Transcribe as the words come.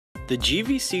The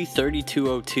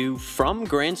GVC3202 from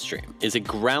Grandstream is a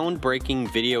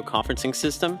groundbreaking video conferencing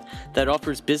system that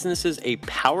offers businesses a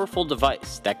powerful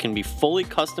device that can be fully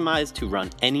customized to run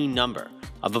any number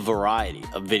of a variety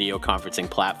of video conferencing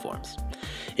platforms.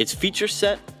 Its feature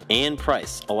set and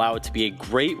price allow it to be a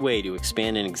great way to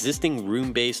expand an existing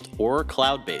room-based or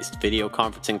cloud-based video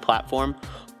conferencing platform,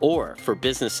 or for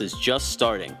businesses just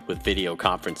starting with video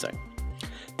conferencing.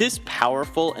 This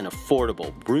powerful and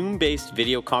affordable room-based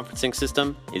video conferencing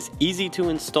system is easy to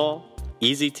install,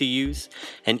 easy to use,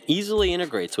 and easily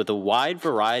integrates with a wide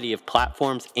variety of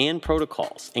platforms and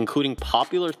protocols, including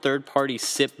popular third-party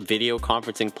SIP video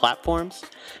conferencing platforms,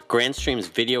 Grandstream's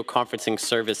video conferencing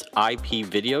service IP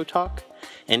Video Talk,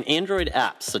 and Android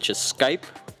apps such as Skype,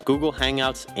 Google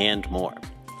Hangouts, and more.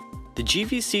 The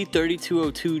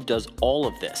GVC3202 does all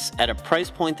of this at a price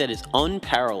point that is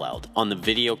unparalleled on the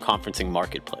video conferencing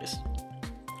marketplace.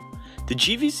 The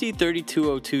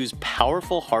GVC3202's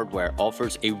powerful hardware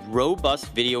offers a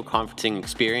robust video conferencing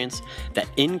experience that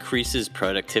increases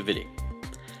productivity.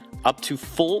 Up to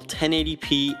full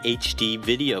 1080p HD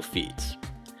video feeds.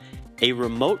 A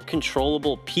remote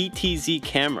controllable PTZ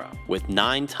camera with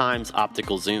 9x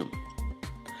optical zoom.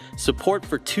 Support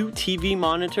for 2 TV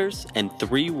monitors and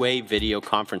 3-way video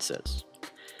conferences.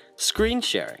 Screen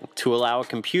sharing to allow a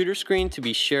computer screen to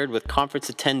be shared with conference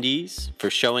attendees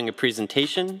for showing a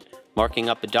presentation, marking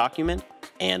up a document,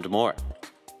 and more.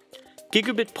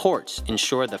 Gigabit ports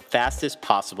ensure the fastest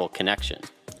possible connection.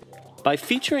 By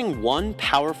featuring one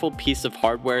powerful piece of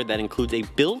hardware that includes a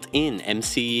built-in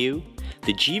MCU,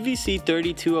 the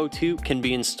GVC3202 can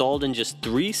be installed in just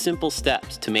 3 simple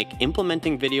steps to make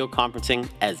implementing video conferencing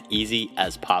as easy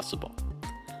as possible.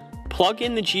 Plug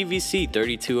in the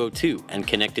GVC3202 and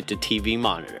connect it to TV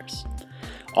monitors.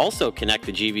 Also connect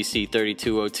the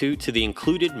GVC3202 to the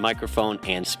included microphone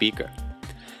and speaker.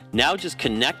 Now just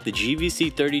connect the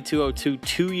GVC3202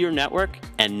 to your network,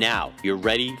 and now you're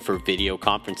ready for video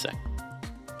conferencing.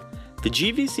 The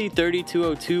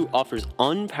GVC3202 offers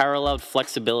unparalleled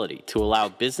flexibility to allow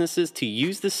businesses to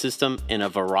use the system in a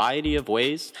variety of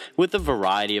ways with a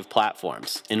variety of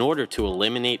platforms in order to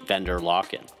eliminate vendor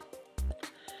lock-in.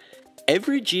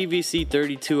 Every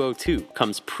GVC3202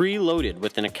 comes preloaded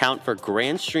with an account for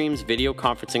Grandstream's video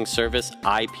conferencing service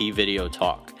IP Video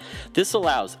Talk. This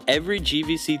allows every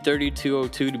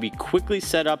GVC3202 to be quickly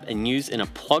set up and used in a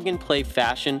plug-and-play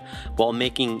fashion while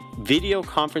making video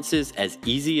conferences as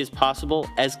easy as possible,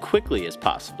 as quickly as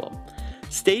possible.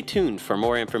 Stay tuned for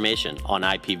more information on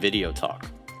IP Video Talk.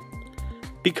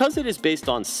 Because it is based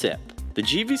on SIP, the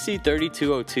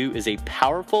GVC3202 is a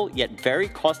powerful yet very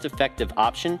cost-effective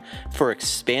option for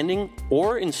expanding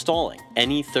or installing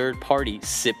any third-party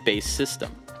SIP-based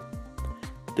system.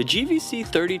 The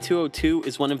GVC3202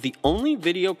 is one of the only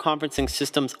video conferencing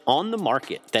systems on the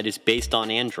market that is based on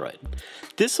Android.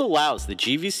 This allows the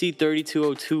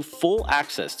GVC3202 full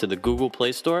access to the Google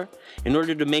Play Store in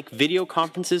order to make video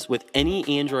conferences with any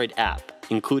Android app,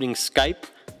 including Skype,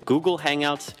 Google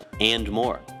Hangouts, and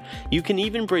more. You can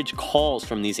even bridge calls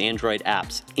from these Android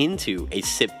apps into a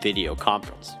SIP video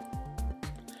conference.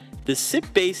 The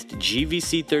SIP-based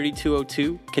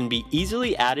GVC3202 can be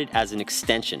easily added as an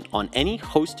extension on any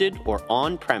hosted or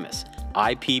on-premise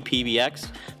IP PBX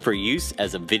for use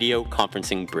as a video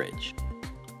conferencing bridge.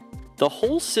 The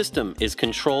whole system is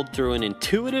controlled through an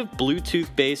intuitive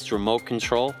Bluetooth-based remote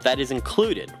control that is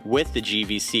included with the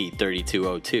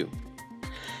GVC3202.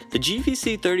 The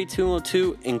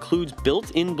GVC3202 includes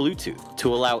built-in Bluetooth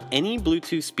to allow any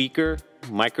Bluetooth speaker,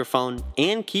 microphone,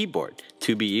 and keyboard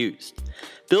to be used.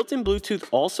 Built-in Bluetooth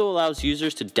also allows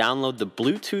users to download the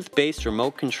Bluetooth-based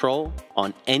remote control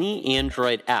on any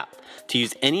Android app to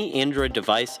use any Android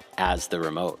device as the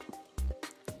remote.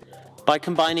 By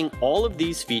combining all of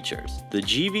these features, the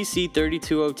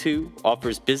GVC3202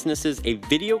 offers businesses a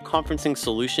video conferencing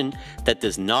solution that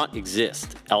does not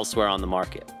exist elsewhere on the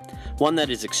market. One that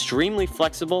is extremely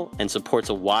flexible and supports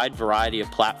a wide variety of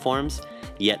platforms,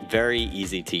 yet very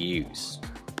easy to use.